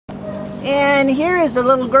And here is the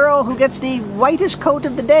little girl who gets the whitest coat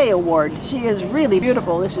of the day award. She is really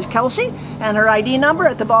beautiful. This is Kelsey, and her ID number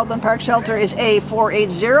at the Baldwin Park shelter is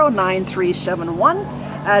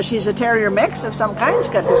A4809371. She's a terrier mix of some kind. She's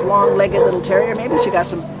got this long-legged little terrier. Maybe she got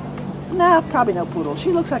some, probably no poodle.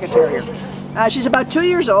 She looks like a terrier. She's about 2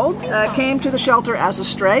 years old, came to the shelter as a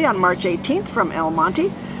stray on March 18th from El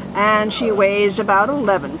Monte, and she weighs about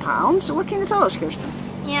 11 pounds. So what can you tell us, Kirsten?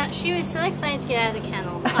 Yeah, she was so excited to get out of the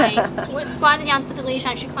kennel. I squatted down to put the leash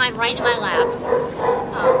on. She climbed right into my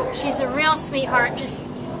lap. She's a real sweetheart. Just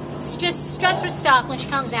struts her stuff when she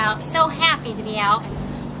comes out. So happy to be out,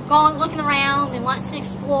 going, looking around, and wants to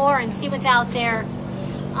explore and see what's out there.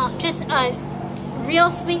 Just a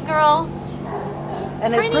real sweet girl.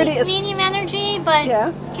 And pretty medium energy, but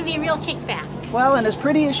yeah, can be a real kickback. Well, and as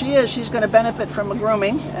pretty as she is, she's going to benefit from a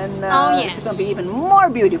grooming, and yes, she's going to be even more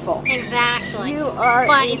beautiful. Exactly. You are.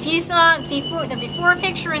 But if you saw the before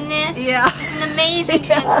picture in this, yeah, it's an amazing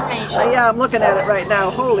transformation. Yeah, I'm looking at it right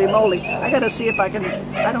now. Holy moly! I got to see if I can.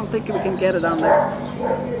 I don't think we can get it on there.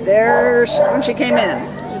 There's when she came in.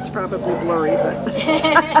 It's probably blurry, but.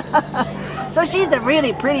 So she's a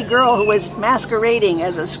really pretty girl who is masquerading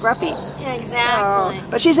as a scruffy. Exactly.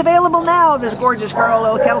 But she's available now, this gorgeous girl,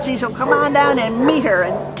 little Kelsey, so come on down and meet her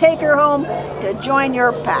and take her home to join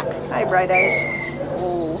your pack. Hi, Bright Eyes.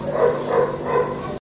 Oh.